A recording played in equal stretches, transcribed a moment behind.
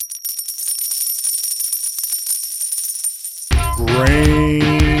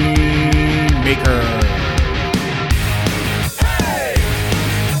Grainmaker.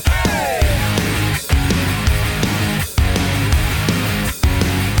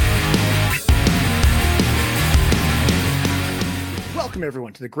 Welcome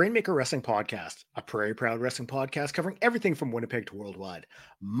everyone to the Grainmaker Wrestling Podcast, a Prairie Proud wrestling podcast covering everything from Winnipeg to worldwide.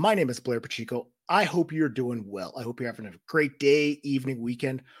 My name is Blair Pacheco. I hope you're doing well. I hope you're having a great day, evening,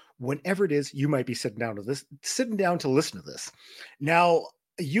 weekend, whenever it is you might be sitting down to listen to this. Now,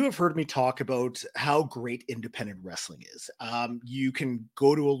 you have heard me talk about how great independent wrestling is. You can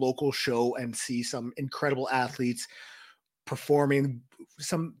go to a local show and see some incredible athletes performing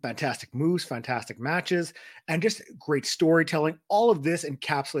some fantastic moves, fantastic matches, and just great storytelling. All of this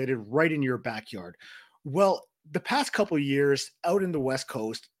encapsulated right in your backyard. Well, the past couple of years out in the West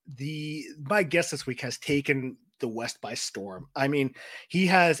Coast, my guest this week has taken the West by storm. I mean, he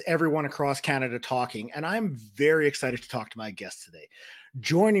has everyone across Canada talking, and I'm very excited to talk to my guest today.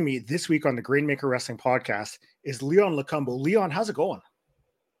 Joining me this week on the Grainmaker Wrestling Podcast is Leon Lokombo. Leon, how's it going?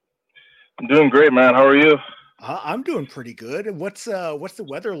 I'm doing great, man. How are you? I'm doing pretty good. What's the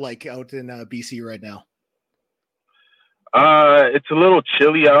weather like out in BC right now? It's a little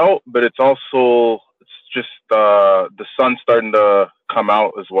chilly out, but it's just the sun's starting to come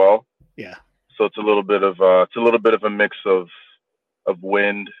out as well. Yeah. So it's a little bit of a mix of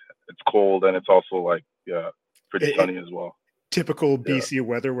wind. It's cold and it's also pretty sunny as well. Typical BC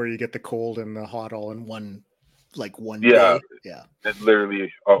weather where you get the cold and the hot all in one day. Yeah. It's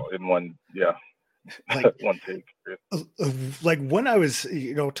literally in one. Yeah. Like one take. Like when I was,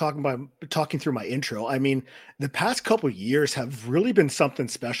 talking through my intro, I mean, the past couple of years have really been something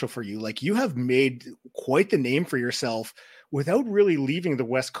special for you. Like you have made quite the name for yourself without really leaving the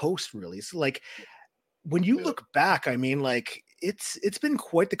West Coast, really. So like when you look back, I mean, like it's been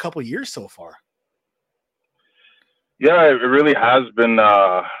quite the couple of years so far. Yeah, it really has been.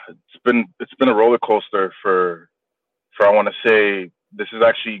 It's been a roller coaster for I want to say. This is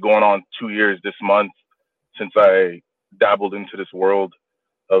actually going on 2 years this month since I dabbled into this world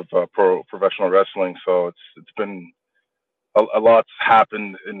of professional wrestling. So it's been a lot's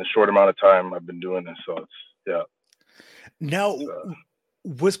happened in the short amount of time I've been doing this. So Now,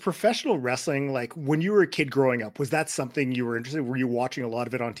 was professional wrestling, like when you were a kid growing up, was that something you were interested in? Were you watching a lot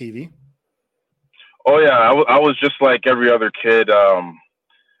of it on TV? Oh yeah, I was just like every other kid. I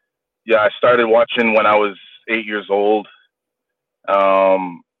started watching when I was 8 years old.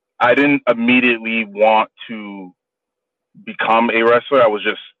 I didn't immediately want to become a wrestler. I was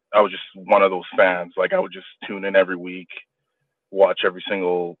just one of those fans. Like I would just tune in every week, watch every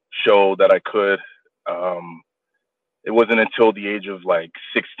single show that I could. It wasn't until the age of like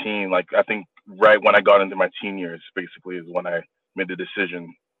 16, like I think right when I got into my teen years, basically is when I made the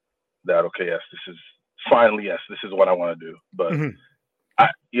decision that, okay, this is what I want to do. But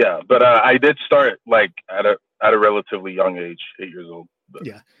I did start like at a relatively young age, 8 years old. But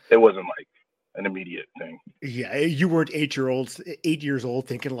it wasn't like an immediate thing. Yeah, you weren't 8 years old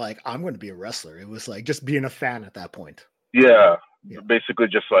thinking like, I'm going to be a wrestler. It was like just being a fan at that point. Yeah. Basically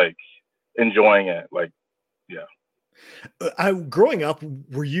just like enjoying it. Like, yeah. Growing up,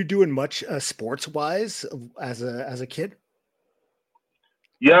 were you doing much sports-wise as a kid?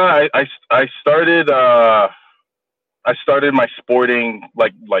 Yeah, I started my sporting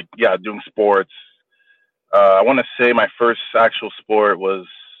doing sports. I want to say my first actual sport was,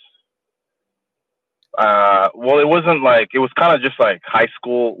 it wasn't like, it was kind of just like high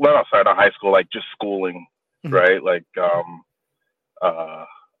school. Well, no, sorry, not high school, like just schooling, right? Like, I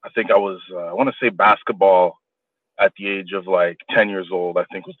think I was, I want to say basketball at the age of like 10 years old, I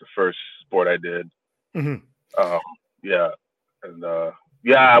think was the first sport I did. Mm-hmm. I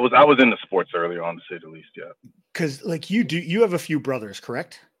was into sports early on, to say the least. Yeah. Cause like you have a few brothers,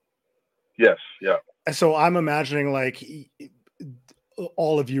 correct? Yes. Yeah. And so I'm imagining like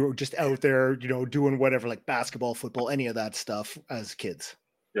all of you are just out there, doing whatever, like basketball, football, any of that stuff as kids.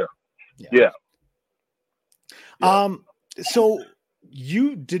 Yeah. So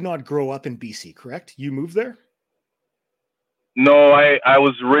you did not grow up in BC, correct? You moved there? No, I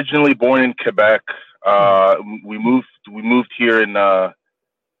was originally born in Quebec. We moved here in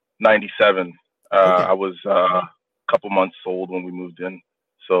 97. I was a couple months old when we moved in.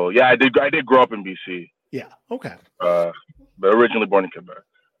 So yeah, I did grow up in BC. Yeah. Okay. But originally born in Quebec.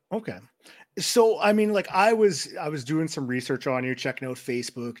 Okay. So, I mean, like I was doing some research on you, checking out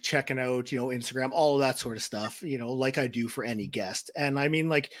Facebook, checking out, Instagram, all of that sort of stuff, like I do for any guest. And I mean,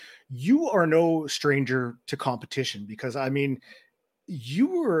 like you are no stranger to competition because I mean, you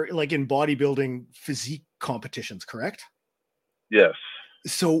were like in bodybuilding physique competitions, correct? Yes.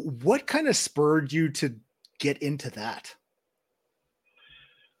 So what kind of spurred you to get into that?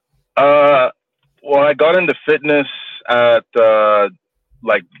 Well, I got into fitness at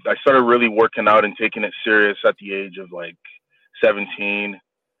like I started really working out and taking it serious at the age of like 17,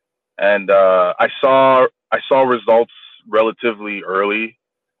 and I saw results relatively early.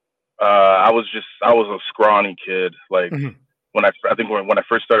 I was a scrawny kid. Like Mm-hmm. when I think when I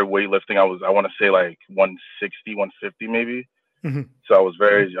first started weightlifting, I want to say like 160, 150 maybe. Mm-hmm. So I was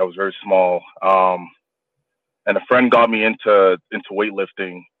very small. And a friend got me into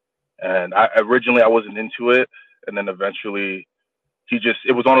weightlifting, and originally I wasn't into it, and then eventually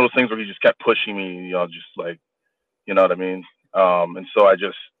it was one of those things where he just kept pushing me, just like, you know what I mean? And so I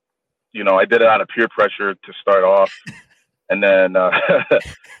just, I did it out of peer pressure to start off, and then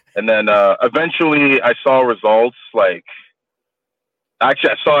eventually I saw results. Like,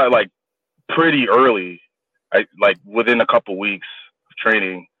 actually, I saw it like pretty early, like within a couple weeks of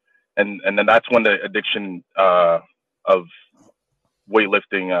training, and then that's when the addiction of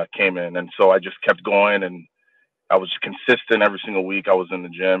weightlifting came in, and so I just kept going, and I was consistent every single week. I was in the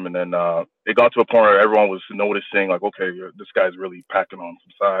gym, and then it got to a point where everyone was noticing, like, okay, this guy's really packing on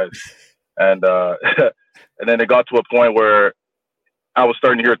some size, and and then it got to a point where I was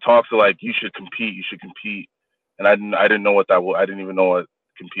starting to hear talks of like, you should compete, and I didn't know what that was. I didn't even know what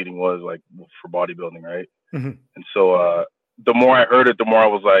competing was, like, for bodybuilding, right? Mm-hmm. And so the more I heard it, the more I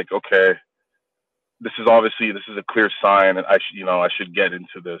was like, okay, this is a clear sign, and I should get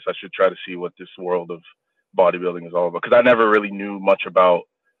into this. I should try to see what this world of bodybuilding is all about, because I never really knew much about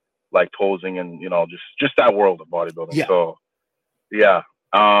like posing and just that world of bodybuilding. Yeah. So yeah,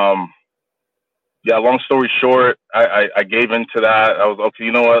 long story short, I gave into that. I was okay,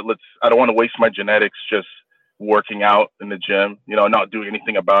 you know what, I don't want to waste my genetics just working out in the gym, not doing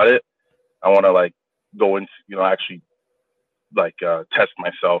anything about it. I want to like go into actually like test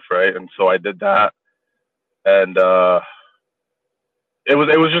myself, right? And so I did that, and it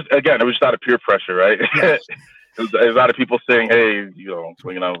was just out of peer pressure, right? Yeah. It was out of people saying, hey, I was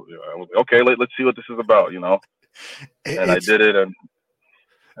like, okay, let's see what this is about, and I did it. And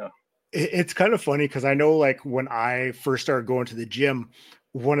yeah. It's kind of funny because I know, like, when I first started going to the gym,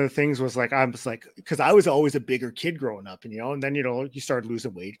 one of the things was like, because I was always a bigger kid growing up, and then you start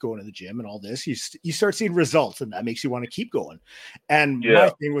losing weight, going to the gym and all this, you start seeing results, and that makes you want to keep going. And my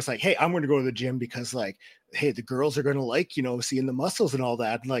thing was like, hey, I'm going to go to the gym because, like, hey, the girls are going to like, seeing the muscles and all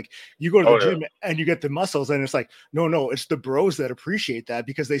that. And like, you go to the gym and you get the muscles, and it's like, no, it's the bros that appreciate that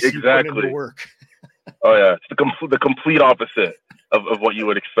because they see you putting in the work. Oh yeah, it's the complete opposite of what you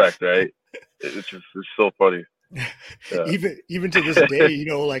would expect, right? It's so funny. Yeah. Even to this day,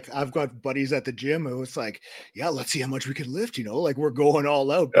 like, I've got buddies at the gym who it's like, yeah, let's see how much we can lift, like, we're going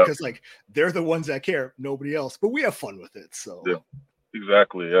all out because like they're the ones that care, nobody else, but we have fun with it. So yeah,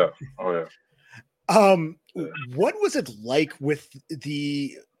 exactly. Yeah. Oh yeah. What was it like with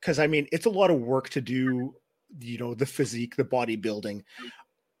because I mean, it's a lot of work to do, the physique, the bodybuilding.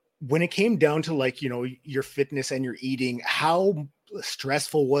 When it came down to like, your fitness and your eating, how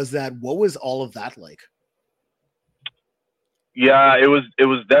stressful was that? What was all of that like? Yeah, it was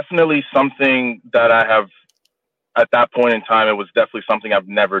definitely something that I have, at that point in time, it was definitely something I've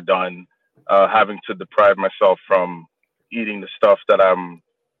never done, having to deprive myself from eating the stuff that I'm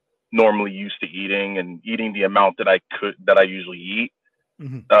normally used to eating and eating the amount that I usually eat.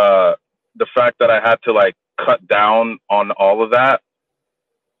 Mm-hmm. The fact that I had to like cut down on all of that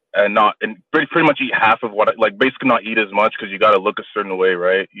and pretty much eat half of what basically not eat as much, because you got to look a certain way,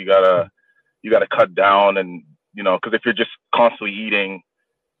 right? You gotta cut down, and because if you're just constantly eating,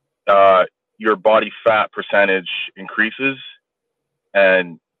 your body fat percentage increases,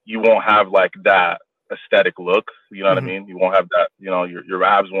 and you won't have like that aesthetic look. You know what I mean? You won't have that. Your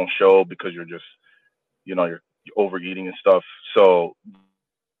abs won't show because you're just, you're overeating and stuff. So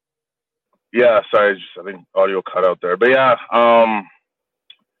yeah, sorry, I think audio cut out there, but yeah.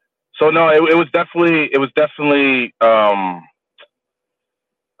 So no, it was definitely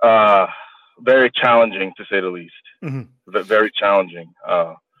very challenging, to say the least. Mm-hmm. Very challenging.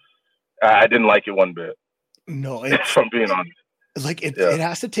 I didn't like it one bit. No, if I'm being honest. Like it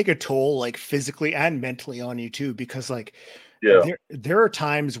has to take a toll, like physically and mentally on you too, because like there are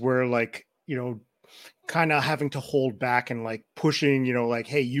times where like, kind of having to hold back and like pushing, like,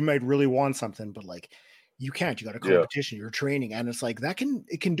 hey, you might really want something, but like you can't. You got a competition, you're training, and it's like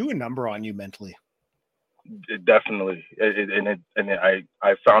it can do a number on you mentally. It definitely,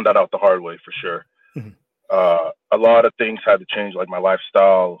 I found that out the hard way for sure. Mm-hmm. A lot of things had to change, like my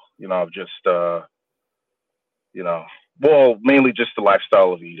lifestyle. Just well, mainly just the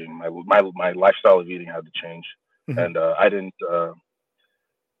lifestyle of eating. My lifestyle of eating had to change, mm-hmm. and I didn't.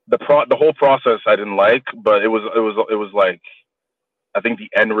 The whole process I didn't like, but it was like I think the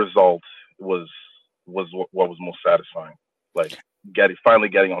end result was what was most satisfying. Like finally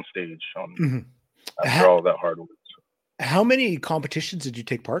getting on stage after all that hard work. How many competitions did you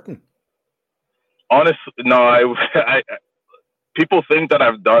take part in? Honestly, no. I people think that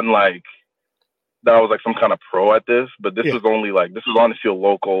I've done like that I was like some kind of pro at this, but this was honestly a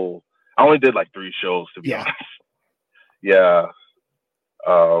local. I only did like 3 shows, to be honest. Yeah.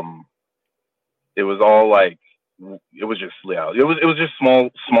 It was all like, it was just, it was just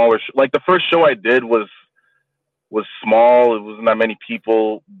smaller. Like the first show I did was small. It wasn't that many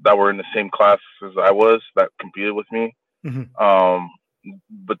people that were in the same class as I was that competed with me.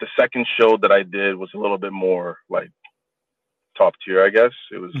 But the second show that I did was a little bit more like top tier, I guess.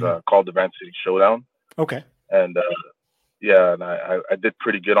 It was called the Van City Showdown. Okay. And and I did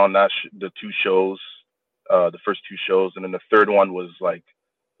pretty good on that. The 2 shows, the first 2 shows, and then the third one was like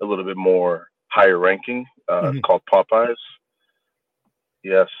a little bit more higher ranking, called Popeyes.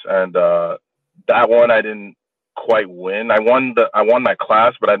 Yes, and that one I didn't quite win. I won my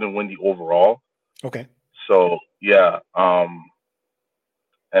class, but I didn't win the overall. Okay. So yeah,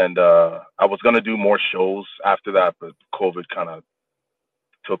 and I was gonna do more shows after that, but COVID kind of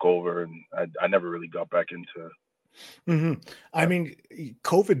took over, and I never really got back into. I mean,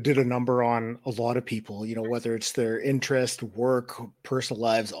 COVID did a number on a lot of people, you know, whether it's their interest, work, personal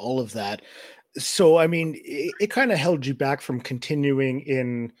lives, all of that. So, I mean, it kind of held you back from continuing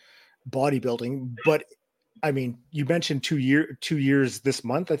in bodybuilding. But I mean, you mentioned 2 years this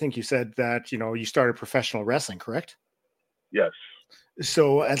month. I think you said that, you know, you started professional wrestling, correct? Yes.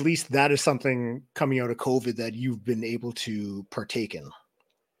 So at least that is something coming out of COVID that you've been able to partake in.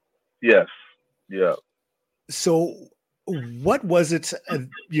 Yes. Yeah. So what was it,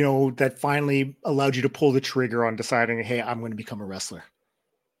 you know, that finally allowed you to pull the trigger on deciding, hey, I'm going to become a wrestler?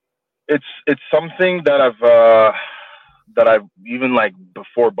 It's something that I've even like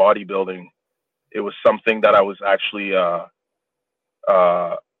before bodybuilding, it was something that I was actually, I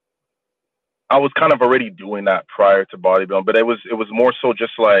was kind of already doing that prior to bodybuilding, but it was more so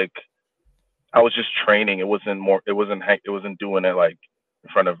just like, I was just training. It wasn't doing it like in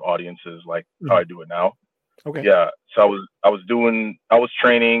front of audiences, like how I do it now. Okay. Yeah. So I was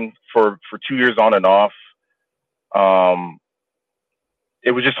training for 2 years on and off.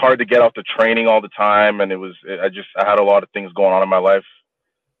 It was just hard to get out to training all the time. And I had a lot of things going on in my life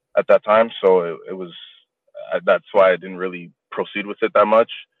at that time. So that's why I didn't really proceed with it that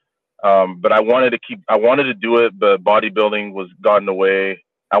much. But I wanted to do it, but bodybuilding got in the way.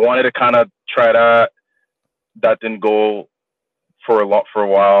 I wanted to kind of try that. That didn't go for a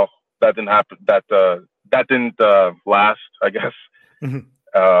while. That didn't happen. That didn't last, I guess.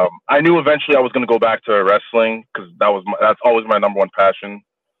 I knew eventually I was going to go back to wrestling because that's always my number one passion.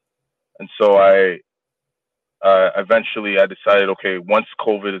 And so eventually I decided, okay, once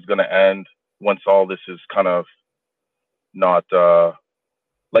COVID is going to end, once all this is kind of not,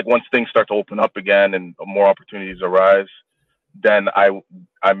 like once things start to open up again and more opportunities arise, then I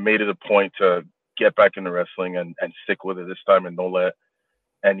made it a point to get back into wrestling and stick with it this time, and don't let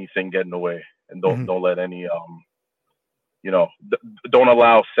anything get in the way, and don't let any, don't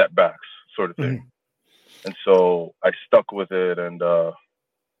allow setbacks, sort of thing. And so I stuck with it, and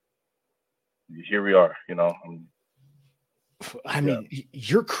here we are, you know. I mean,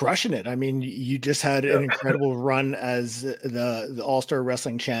 you're crushing it. I mean, you just had an incredible run as the All-Star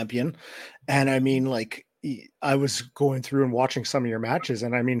Wrestling Champion. And I mean, like, I was going through and watching some of your matches,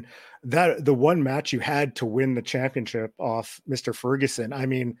 and I mean, the one match you had to win the championship off Mr. Ferguson, I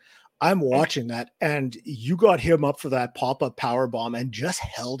mean, I'm watching that, and you got him up for that pop-up power bomb and just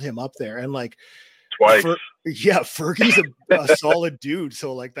held him up there. And like twice. Fergie's a solid dude.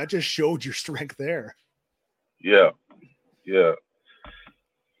 So like that just showed your strength there. Yeah.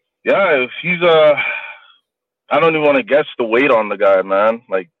 If he's I don't even want to guess the weight on the guy, man.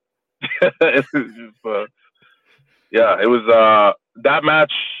 Like, it was that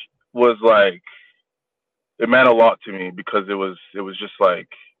match was like, it meant a lot to me because it was just like,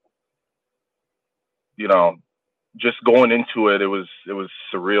 you know, just going into it, it was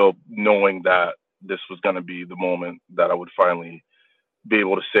surreal knowing that this was going to be the moment that I would finally be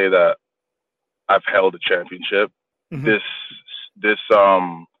able to say that I've held a championship. This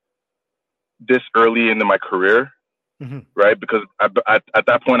early into my career, right? Because at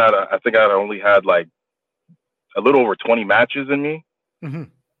that point, I think I only had like a little over 20 matches in me.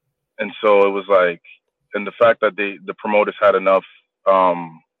 And so it was like, and the fact that the promoters had enough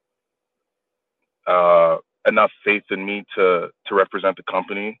faith in me to represent the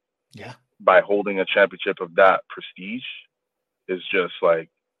company by holding a championship of that prestige is just like,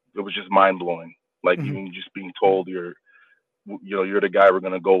 it was just mind blowing. Like even just being told you're you're the guy we're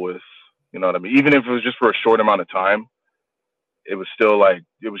gonna go with. You know what I mean? Even if it was just for a short amount of time, it was still like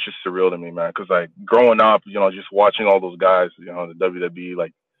it was just surreal to me, man. Because like growing up, just watching all those guys, the WWE,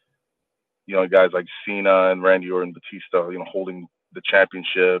 like guys like Cena and Randy Orton, Batista, holding the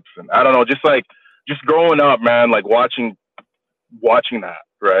championships, and I don't know, just growing up, man, like watching that,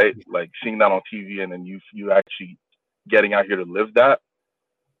 right? Like seeing that on TV, and then you actually getting out here to live that,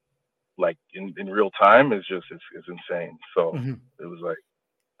 like in real time, is just it's insane. So it was like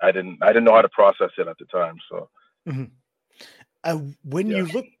I didn't know how to process it at the time. So. When you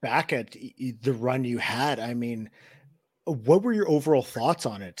look back at the run you had, I mean, what were your overall thoughts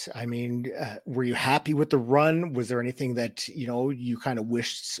on it? I mean, were you happy with the run? Was there anything that, you kind of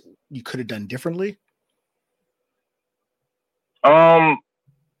wished you could have done differently? I'd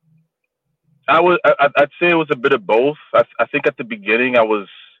say it was a bit of both. I think at the beginning I was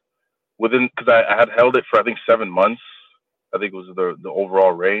because I had held it for, I think, 7 months. I think it was the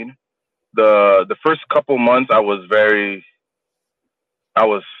overall reign. The first couple months I was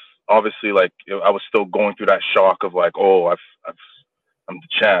obviously like, I was still going through that shock of like, oh, I'm the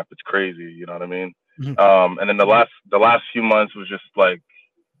champ. It's crazy. You know what I mean? And then the last few months was just like,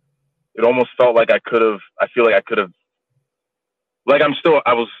 it almost felt like I feel like I could have, like I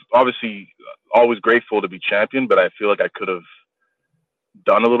was obviously always grateful to be champion, but I feel like I could have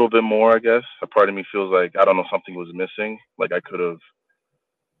done a little bit more, I guess. A part of me feels like, I don't know, something was missing. Like I could have,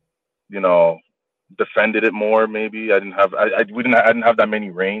 defended it more. Maybe I didn't have that many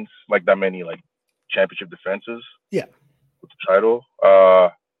reigns, like that many like championship defenses. Yeah. With the title.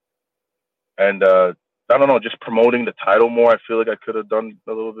 And I don't know, just promoting the title more. I feel like I could have done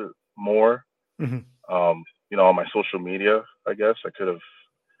a little bit more. On my social media, I guess I could have,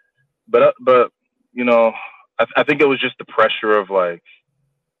 but I think it was just the pressure of like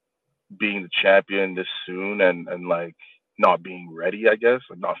being the champion this soon and like not being ready, I guess,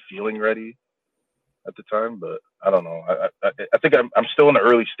 like not feeling ready at the time. But I don't know. I think I'm still in the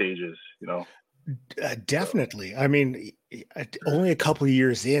early stages, Definitely. I mean, only a couple of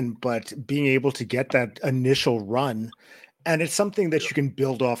years in, but being able to get that initial run, and it's something that you can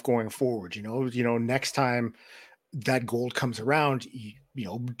build off going forward. Next time that gold comes around,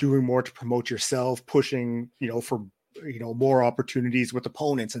 doing more to promote yourself, pushing, for more opportunities with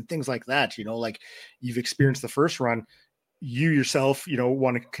opponents and things like that. Like you've experienced the first run, you yourself,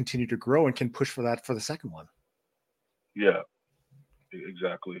 want to continue to grow and can push for that for the second one. Yeah,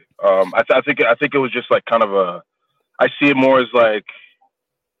 exactly. I think it was just like kind of I see it more as like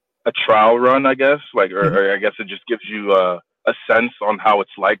a trial run, I guess, like, or I guess it just gives you a sense on how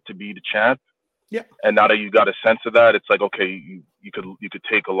it's like to be the champ. Yeah. And now that you got a sense of that, it's like, okay, you could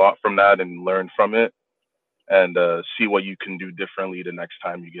take a lot from that and learn from it, and see what you can do differently the next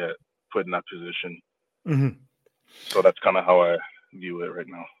time you get put in that position. So that's kind of how I view it right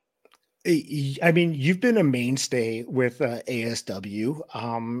now. I mean, you've been a mainstay with ASW.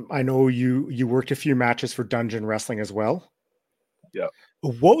 I know you worked a few matches for Dungeon Wrestling as well. Yeah.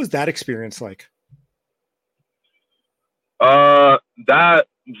 What was that experience like? That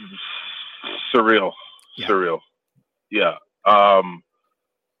surreal. Yeah.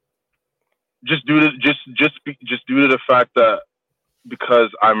 Just due to the fact that, because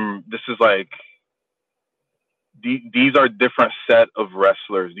this is like, these are different set of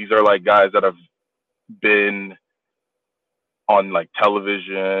wrestlers. These are like guys that have been on like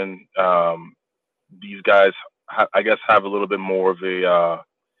television. These guys, I guess, have a little bit more of a,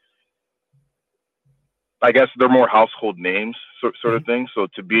 I guess they're more household names, sort of thing. So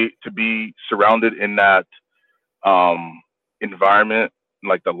to be surrounded in that environment,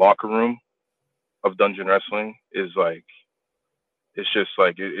 like the locker room of Dungeon Wrestling, is like, it's just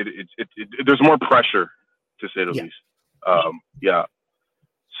like there's more pressure, to say the least. Yeah.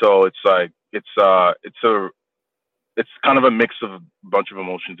 So it's like it's kind of a mix of a bunch of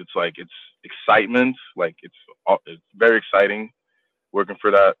emotions. It's like it's excitement, like it's very exciting working for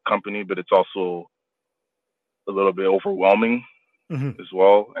that company, but it's also a little bit overwhelming as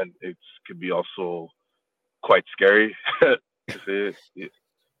well, and it could be also quite scary to say it.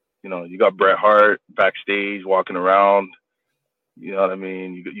 You got Bret Hart backstage walking around. You know what I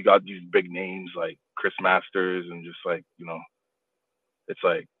mean? You got these big names like Chris Masters, and just like, it's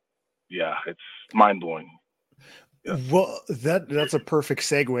like, yeah, it's mind blowing. Yeah. Well, that's a perfect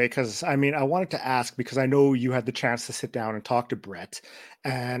segue, because I mean, I wanted to ask, because I know you had the chance to sit down and talk to Bret,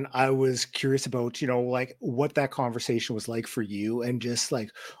 and I was curious about, like what that conversation was like for you, and just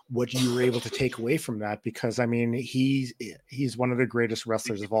like what you were able to take away from that, because I mean, he's one of the greatest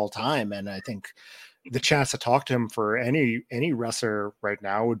wrestlers of all time, and I think the chance to talk to him for any wrestler right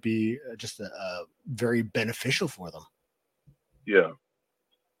now would be just a very beneficial for them. Yeah.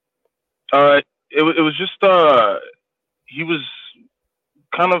 It was just he was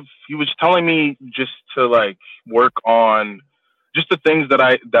he was telling me just to like work on just the things that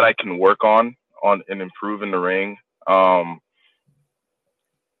I can work on and improve in the ring. And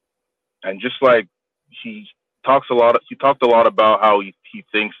just like he talked a lot about how he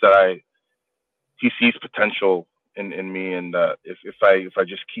thinks that he sees potential in me, and if I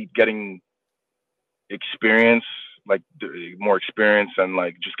just keep getting experience, like more experience, and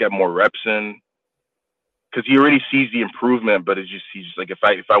like just get more reps in, because he already sees the improvement, but he's just like, if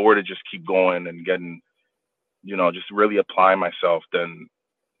I were to just keep going and getting, just really apply myself, then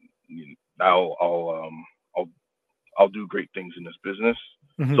I'll do great things in this business.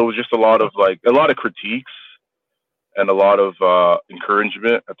 Mm-hmm. So it was just a lot of critiques and a lot of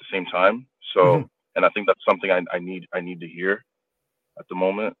encouragement at the same time. So, Mm-hmm. and I think that's something I need to hear at the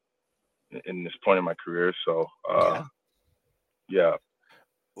moment in this point in my career. So, yeah.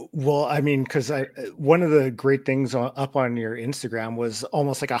 Well, I mean, because one of the great things up on your Instagram was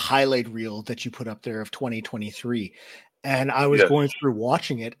almost like a highlight reel that you put up there of 2023, and I was going through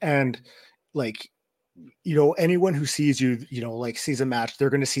watching it, and like, anyone who sees you, like sees a match, they're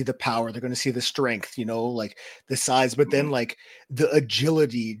going to see the power, they're going to see the strength, like the size, but then like the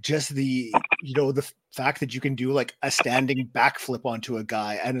agility, just the fact that you can do like a standing backflip onto a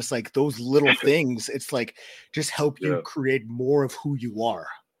guy, and it's like those little things, it's like just help you create more of who you are.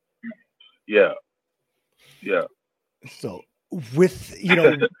 Yeah. So with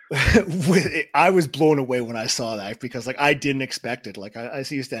I was blown away when I saw that, because like I didn't expect it. Like I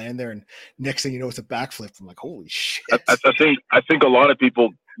see you standing there, and next thing you know, it's a backflip. I'm like, holy shit. I think a lot of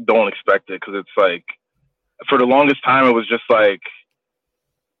people don't expect it, because it's like, for the longest time it was just a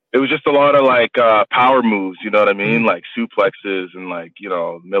lot of like power moves, you know what I mean? Mm-hmm. Like suplexes and like,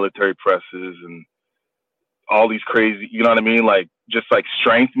 military presses and all these crazy, you know what I mean? Like just like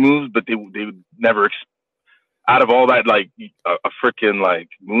strength moves, but they would never out of all that, like a freaking like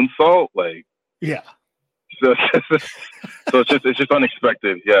moonsault, like yeah. So it's just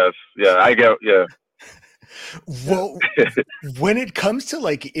unexpected. Yes, yeah, I get, yeah. Well, when it comes to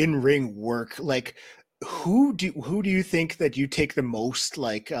like in-ring work, like who do you think that you take the most,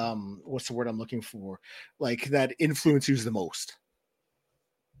 like what's the word I'm looking for, like that influences you the most?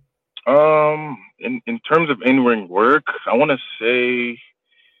 In terms of in-ring work, I want to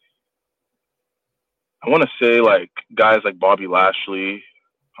say like guys like Bobby Lashley,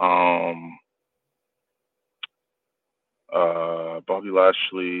 a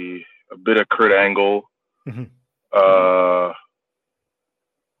bit of Kurt Angle, mm-hmm.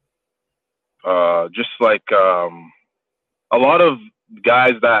 Just like a lot of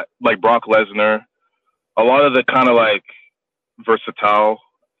guys that like Brock Lesnar, a lot of the kind of like versatile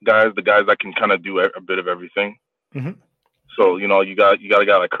guys, the guys that can kind of do a bit of everything. Mm-hmm. So you got a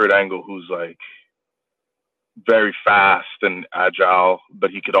guy like Kurt Angle who's like very fast and agile,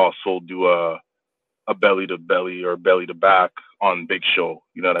 but he could also do a belly to belly or belly to back on Big Show.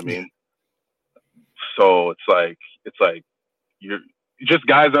 You know what I mean? So it's like you're just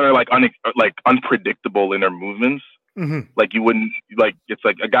guys that are like unpredictable in their movements. Mm-hmm. Like you wouldn't like, it's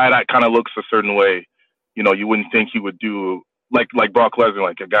like a guy that kind of looks a certain way. You wouldn't think he would do like Brock Lesnar,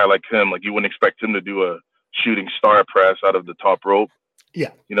 like a guy like him. Like you wouldn't expect him to do a shooting star press out of the top rope.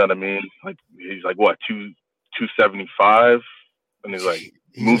 Yeah, you know what I mean? Like he's like what 275, and he's like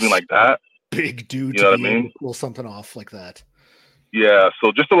moving like that. Big dude, you know what I mean? Pull something off like that. Yeah,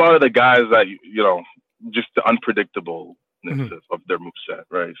 so just a lot of the guys that just the unpredictableness mm-hmm. of their moveset,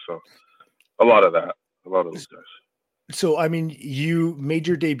 right? So a lot of those guys. So I mean, you made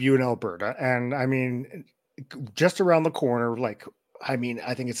your debut in Alberta, and I mean, just around the corner, like I mean,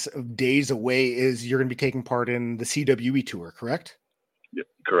 I think it's days away. Is you're going to be taking part in the CWE tour, correct? Yeah,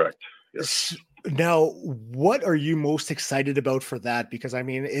 correct. Yes. Now, what are you most excited about for that? Because I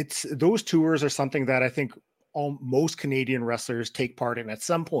mean, those tours are something that I think most Canadian wrestlers take part in at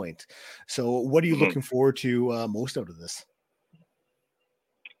some point. So what are you mm-hmm. looking forward to most out of this?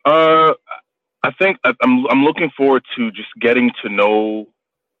 I think I'm looking forward to just getting to know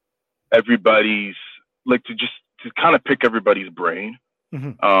everybody's, like to kind of pick everybody's brain.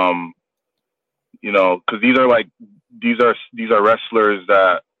 Mm-hmm. Because these are wrestlers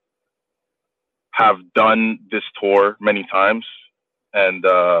that have done this tour many times, and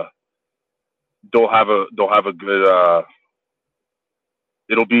they'll have a good.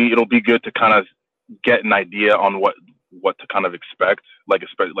 It'll be good to kind of get an idea on what to kind of expect, like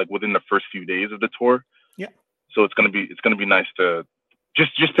within the first few days of the tour. Yeah. So it's gonna be nice to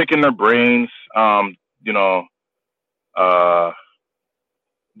just pick in their brains.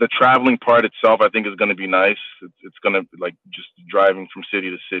 the traveling part itself, I think, is going to be nice. It's going to like just driving from city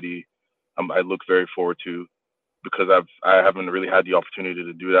to city. I look very forward to, because I haven't really had the opportunity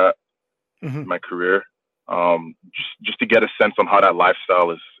to do that in my career. Just to get a sense on how that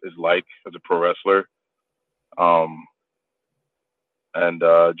lifestyle is like as a pro wrestler. And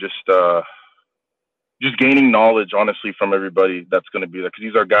just gaining knowledge, honestly, from everybody that's going to be there, because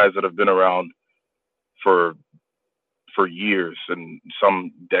these are guys that have been around for years and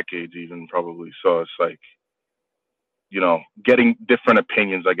some decades even, probably. So it's like, you know, getting different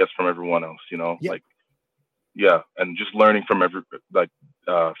opinions, I guess, from everyone else, you know, like, yeah. And just learning from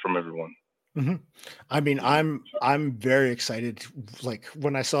from everyone. I mean, I'm very excited. Like,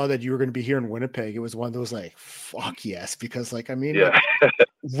 when I saw that you were going to be here in Winnipeg, it was one of those like, fuck yes, because like, I mean, like,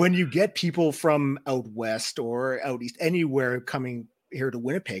 when you get people from out west or out east, anywhere coming here to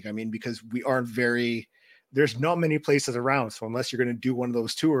Winnipeg, I mean, because we aren't there's not many places around. So unless you're going to do one of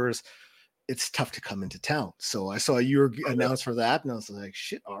those tours, it's tough to come into town. So I saw you were announced for that, and I was like,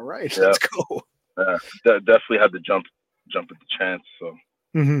 shit, all right, let's go. Definitely had to jump at the chance. So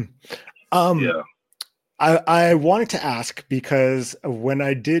I wanted to ask, because when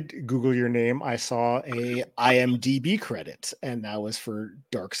I did Google your name, I saw a IMDb credit, and that was for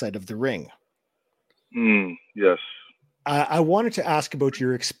Dark Side of the Ring. Yes. I wanted to ask about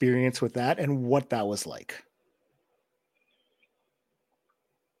your experience with that and what that was like.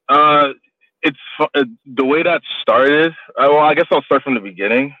 It's the way that started. Well, I guess I'll start from the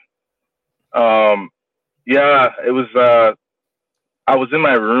beginning. It was. I was in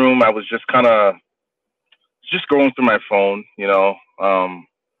my room. I was just kind of just going through my phone, you know,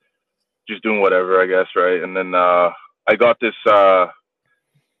 just doing whatever, I guess, right? And then I got this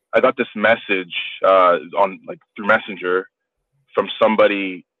message on like through Messenger from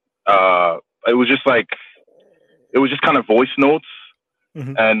somebody. It was just kind of voice notes,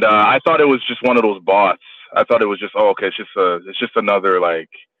 and I thought it was just one of those bots. I thought it was just, it's just another, like,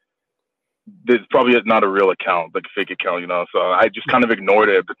 it's probably not a real account, like a fake account, you know. So I just kind of ignored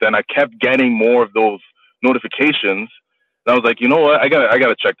it. But then I kept getting more of those notifications, and I was like, you know what, I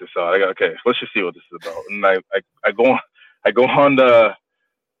gotta check this out. Okay, let's just see what this is about. And I go on the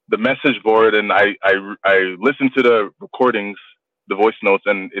message board, and I listen to the recordings, the voice notes,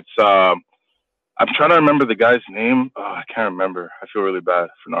 and it's I'm trying to remember the guy's name. I can't remember. I feel really bad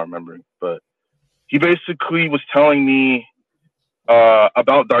for not remembering. But he basically was telling me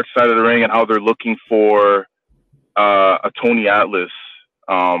about Dark Side of the Ring and how they're looking for a Tony Atlas,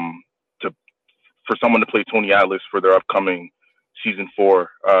 for someone to play Tony Atlas for their upcoming season 4.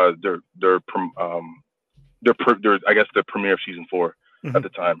 Their I guess the premiere of season 4 at the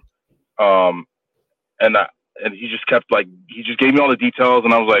time. And he just kept he just gave me all the details,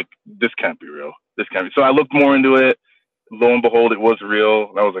 and I was like, this can't be real. This can't be. So I looked more into it. Lo and behold, it was real.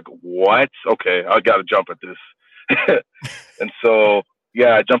 And I was like, what? Okay, I got to jump at this. And so,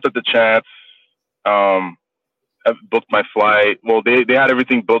 yeah, I jumped at the chance. I booked my flight. Well, they had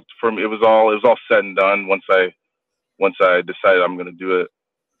everything booked for me. It was all said and done once I decided I'm going to do it.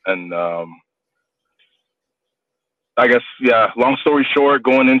 And I guess, yeah, long story short,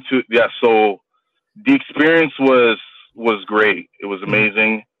 going into, so the experience was great. It was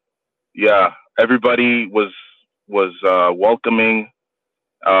amazing. Yeah, everybody was welcoming,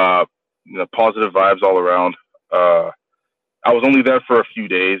 positive vibes all around. I was only there for a few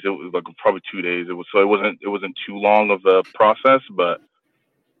days. It was like probably 2 days. It wasn't too long of a process, but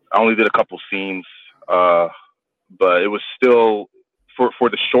I only did a couple scenes. But it was still for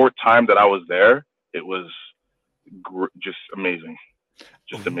the short time that I was there, it was just amazing.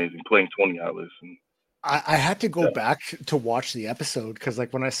 Just amazing playing Tony Atlas. And I had to go back to watch the episode, because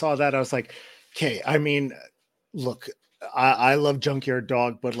like when I saw that, I was like, okay, I mean, look, I love Junkyard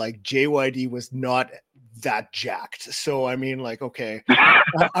Dog, but like JYD was not that jacked. So I mean, like, okay,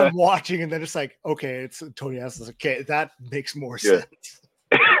 I'm watching, and then it's like, okay, it's Tony Atlas. Okay, that makes more sense.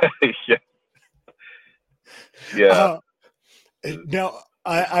 Yeah. Now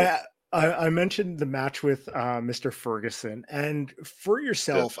I mentioned the match with Mr. Ferguson, and for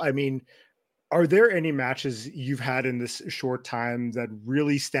yourself, I mean, are there any matches you've had in this short time that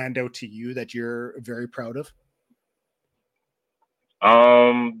really stand out to you that you're very proud of?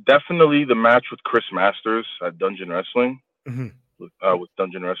 Definitely the match with Chris Masters at Dungeon Wrestling. With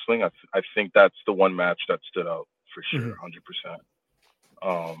Dungeon Wrestling, I think that's the one match that stood out for sure,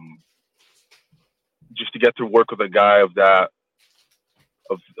 100%. Just to get to work with a guy of a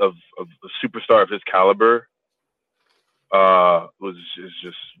superstar of his caliber, was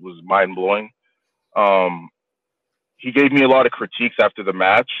mind blowing. He gave me a lot of critiques after the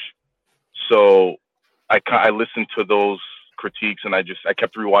match, so I listened to those critiques, and I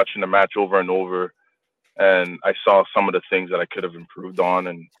kept rewatching the match over and over, and I saw some of the things that I could have improved on,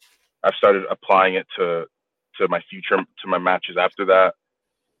 and I started applying it to my matches after that.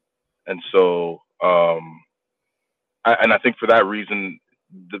 And so, I think for that reason,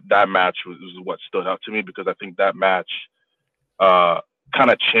 that match was what stood out to me, because I think that match kind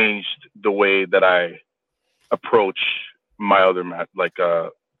of changed the way that I approach my other match, like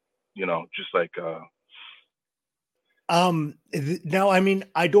now, I mean,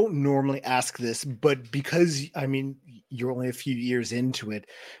 I don't normally ask this, but because, I mean, you're only a few years into it,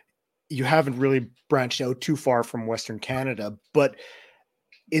 you haven't really branched out too far from Western Canada, but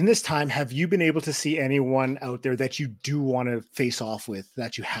in this time, have you been able to see anyone out there that you do want to face off with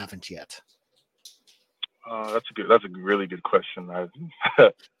that you haven't yet? That's a really good question.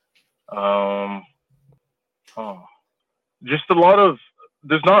 Just a lot of,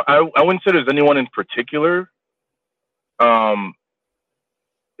 I wouldn't say there's anyone in particular. I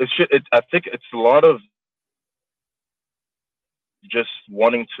think it's a lot of just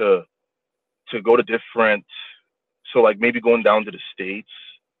wanting to go to different, so like maybe going down to the States,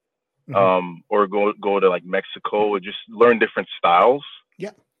 or go to like Mexico, or just learn different styles.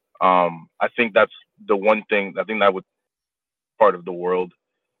 Yeah. I think that's the one thing, I think that would part of the world,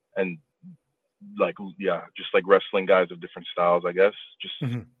 and like, yeah, just like wrestling guys of different styles, I guess, just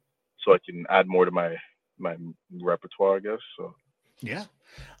so I can add more to my repertoire, I guess. So yeah.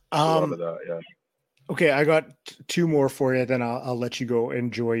 A lot of that, yeah. Okay, I got two more for you, then I'll let you go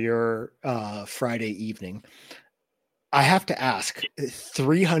enjoy your Friday evening. I have to ask,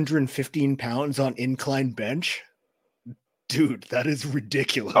 315 pounds on incline bench? Dude, that is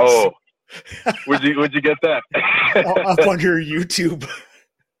ridiculous. Oh, where'd you get that? Up on your YouTube.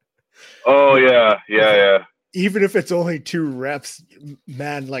 Oh, yeah. Even if it's only 2 reps,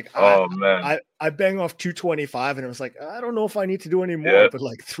 man, like, man. I bang off 225 and it was like, I don't know if I need to do any more, but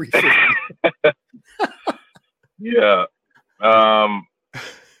like 350. Yeah.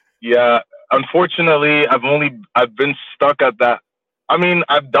 Yeah. Unfortunately, I've been stuck at that. I mean,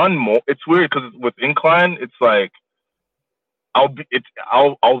 I've done more. It's weird because with incline, it's like, I'll do it.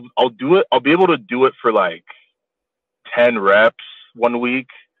 I'll be able to do it for like 10 reps one week.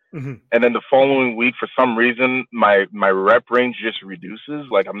 And then the following week, for some reason, my rep range just reduces.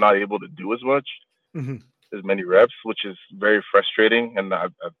 Like, I'm not able to do as much, as many reps, which is very frustrating. And I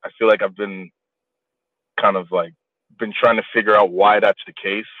feel like I've been kind of like trying to figure out why that's the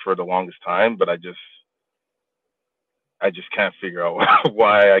case for the longest time, but I just can't figure out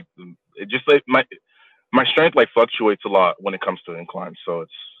why. It just like my strength like fluctuates a lot when it comes to incline, so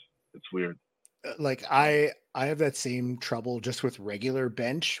it's weird. Like I have that same trouble just with regular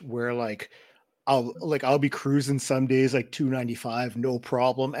bench, where like I'll be cruising some days like 295, no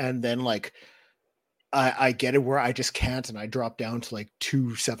problem, and then like I get it where I just can't, and I drop down to like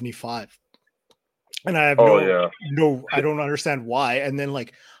 275. And I have I don't understand why. And then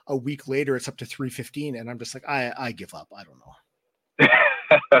like a week later, it's up to 315. And I'm just like, I give up. I don't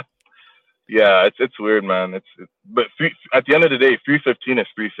know. Yeah, it's weird, man. But at the end of the day, 315 is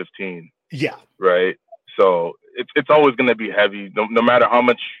 315. Yeah. Right. So it's always going to be heavy, no matter how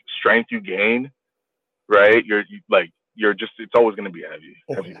much strength you gain. Right. It's always going to be heavy,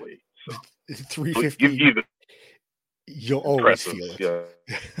 heavyweight. So 350. You'll always feel it. Yeah.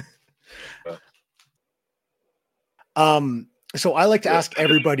 So I like to ask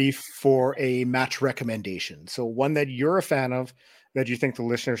everybody for a match recommendation. So one that you're a fan of that you think the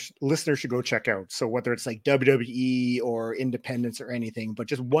listeners should go check out. So whether it's like WWE or independence or anything, but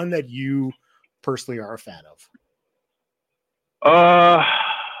just one that you personally are a fan of.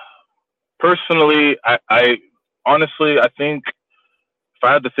 Personally, I honestly, I think if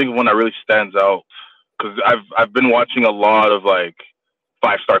I had to think of one that really stands out, because I've been watching a lot of like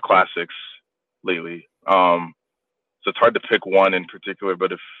 5-star classics lately. So it's hard to pick one in particular,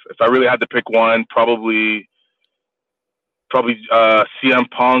 but if I really had to pick one, probably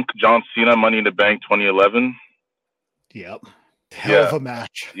CM Punk, John Cena, Money in the Bank 2011. Yep. Hell of a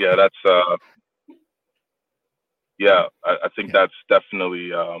match. Yeah, that's I think that's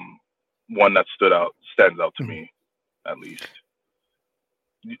definitely one that stands out to me, at least.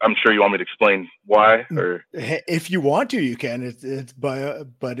 I'm sure you want me to explain why, or if you want to, you can.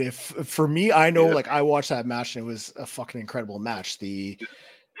 But if for me, I know, like I watched that match and it was a fucking incredible match.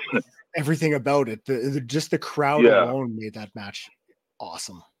 Everything about it, just the crowd alone made that match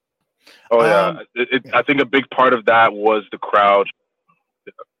awesome. Oh yeah, I think a big part of that was the crowd,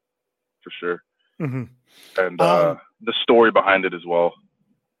 for sure, and the story behind it as well.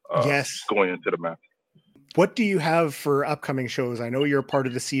 Yes, going into the match. What do you have for upcoming shows? I know you're part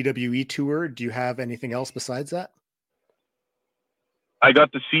of the CWE tour. Do you have anything else besides that? I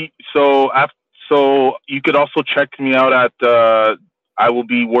got the seat. So you could also check me out at I will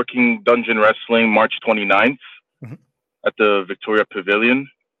be working Dungeon Wrestling March 29th at the Victoria Pavilion.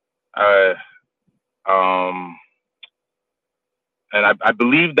 And I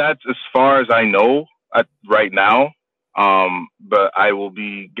believe that's as far as I know right now. But I will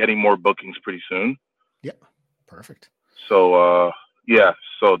be getting more bookings pretty soon. Yeah, perfect. So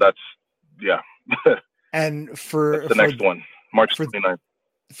so that's And for the next one, March 29th.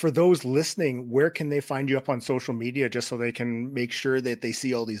 For those listening, where can they find you up on social media just so they can make sure that they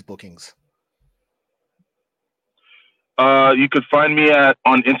see all these bookings? You could find me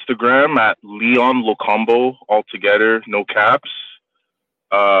on Instagram at Leon Lokombo, all together, no caps.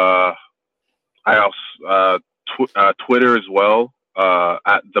 I also Twitter as well,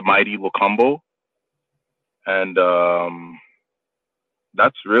 at the Mighty Lokombo, and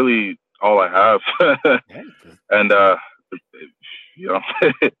that's really all I have. And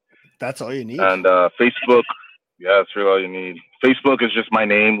that's all you need. And Facebook, that's really all you need. Facebook is just my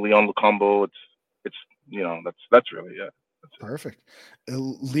name, Leon Lokombo. It's that's really it. Perfect.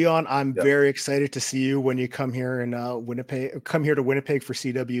 Leon, I'm very excited to see you when you come here in Winnipeg. Come here to Winnipeg for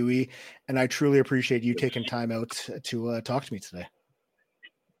CWE, and I truly appreciate you taking time out to talk to me today.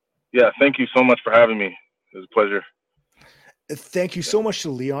 Yeah, thank you so much for having me. It was a pleasure. Thank you so much to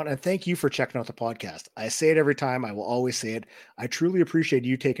Leon, and thank you for checking out the podcast. I say it every time. I will always say it. I truly appreciate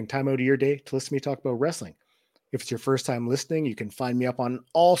you taking time out of your day to listen to me talk about wrestling. If it's your first time listening, you can find me up on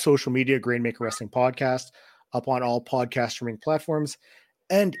all social media, Grainmaker Wrestling Podcast, up on all podcast streaming platforms,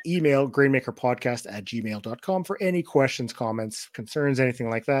 and email grainmakerpodcast@gmail.com for any questions, comments, concerns, anything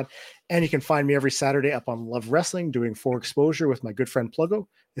like that. And you can find me every Saturday up on Love Wrestling doing For Exposure with my good friend Pluggo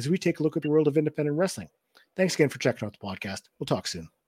as we take a look at the world of independent wrestling. Thanks again for checking out the podcast. We'll talk soon.